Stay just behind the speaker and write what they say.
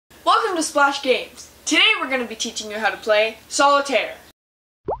Welcome to Splash Games. Today we're going to be teaching you how to play Solitaire.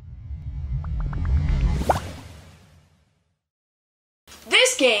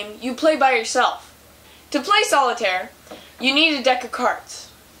 This game you play by yourself. To play Solitaire, you need a deck of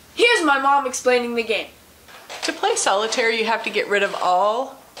cards. Here's my mom explaining the game. To play Solitaire, you have to get rid of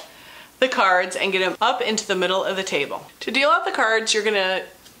all the cards and get them up into the middle of the table. To deal out the cards, you're going to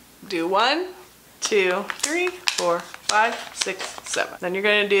do 1, 2, 3, 4, 5, 6, 7. Then you're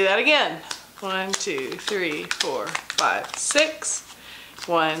going to do that again. 1, 2, 3, 4, 5, 6.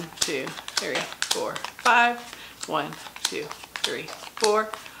 1, 2, 3, 4, 5. 1, 2, 3, 4.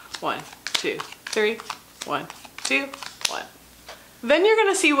 1, 2, 3. 1, 2, 1. Then you're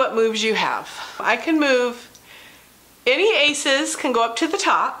going to see what moves you have. I can move, any aces can go up to the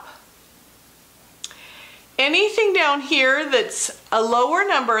top. Anything down here that's a lower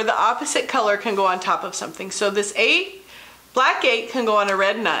number, the opposite color, can go on top of something. So this 8, black 8 can go on a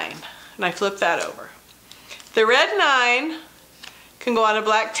red 9, and I flip that over. The red 9 can go on a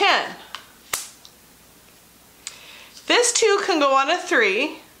black 10. This 2 can go on a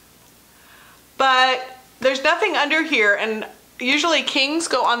 3, but there's nothing under here, and usually kings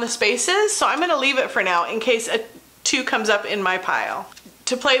go on the spaces, so I'm going to leave it for now in case a 2 comes up in my pile.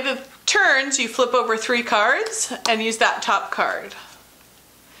 To play the turns, you flip over 3 cards and use that top card.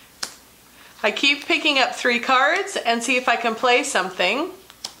 I keep picking up 3 cards and see if I can play something.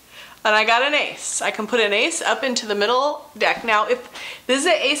 And I got an ace. I can put an ace up into the middle deck. Now, if this is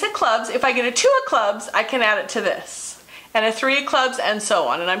an ace of clubs, if I get a 2 of clubs, I can add it to this. And a 3 of clubs, and so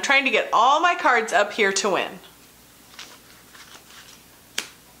on. And I'm trying to get all my cards up here to win.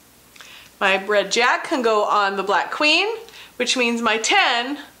 My red jack can go on the black queen, which means my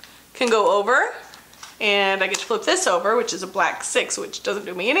 10 can go over, and I get to flip this over, which is a black 6, which doesn't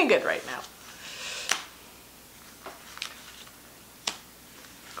do me any good right now.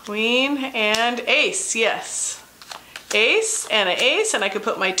 Queen and ace, yes. Ace and an ace, and I could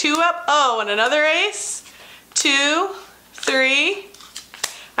put my 2 up. Oh, and another ace. 2, 3.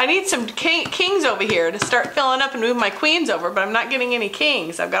 I need some kings over here to start filling up and move my queens over, but I'm not getting any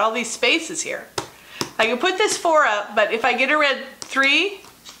kings. I've got all these spaces here. I can put this 4 up, but if I get a red 3,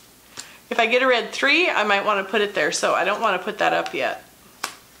 I might want to put it there, so I don't want to put that up yet.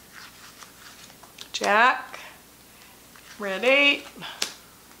 Jack, red 8.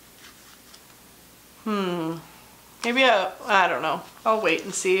 Maybe I don't know. I'll wait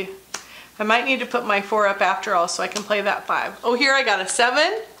and see. I might need to put my 4 up after all so I can play that 5. Oh, here I got a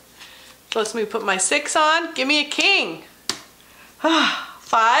 7. So let's put my 6 on. Give me a king.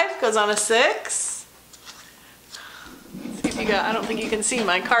 5 goes on a 6. Let's see if you got, I don't think you can see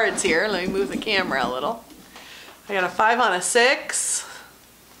my cards here. Let me move the camera a little. I got a 5 on a 6.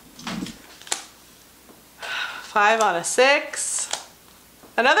 5 on a 6.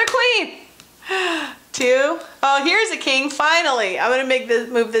 Another queen. 2. Oh, here's a king, finally. I'm gonna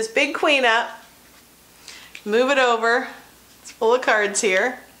move this big queen up. Move it over. It's full of cards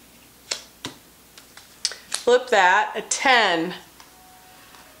here. Flip that, a 10.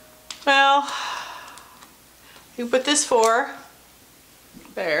 Well, you put this 4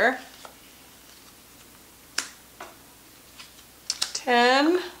 there.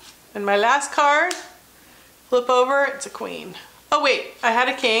 10, and my last card, flip over, it's a queen. Oh wait, I had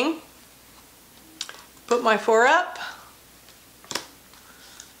a king. Put my 4 up.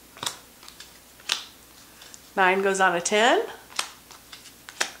 9 goes on a 10.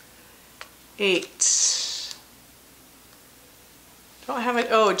 8. Don't have it.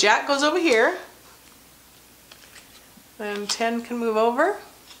 Oh, jack goes over here. And 10 can move over.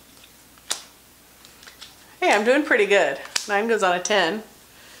 Hey, I'm doing pretty good. 9 goes on a 10.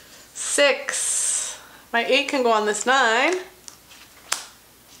 6. My 8 can go on this 9.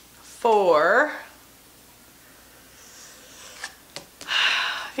 4.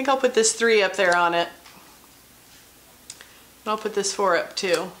 I think I'll put this 3 up there on it. And I'll put this 4 up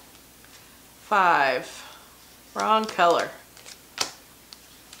too. 5. Wrong color.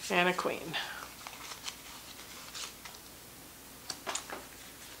 And a queen.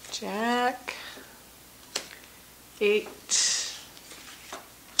 Jack. 8.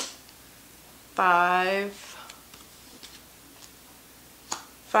 5.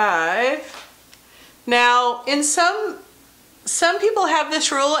 5. Now, in some people have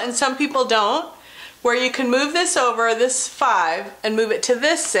this rule and some people don't, where you can move this over, this 5, and move it to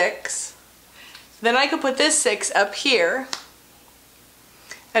this 6. Then I could put this 6 up here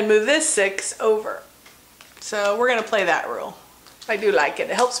and move this 6 over. So we're going to play that rule. I do like it.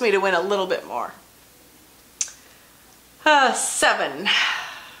 It helps me to win a little bit more. 7.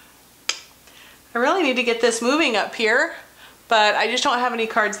 I really need to get this moving up here, but I just don't have any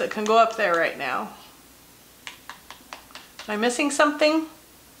cards that can go up there right now. Am I missing something?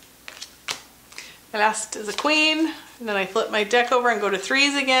 My last is a queen, and then I flip my deck over and go to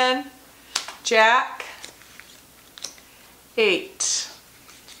threes again. Jack. 8.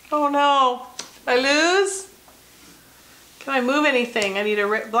 Oh no, did I lose? Can I move anything? I need a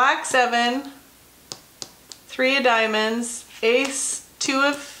black 7, 3 of diamonds, ace, 2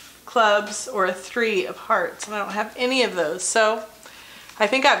 of clubs, or a 3 of hearts, and I don't have any of those, so I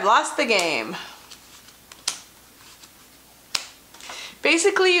think I've lost the game.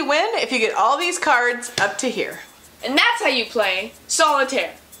 Basically, you win if you get all these cards up to here. And that's how you play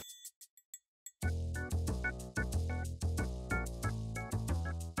Solitaire.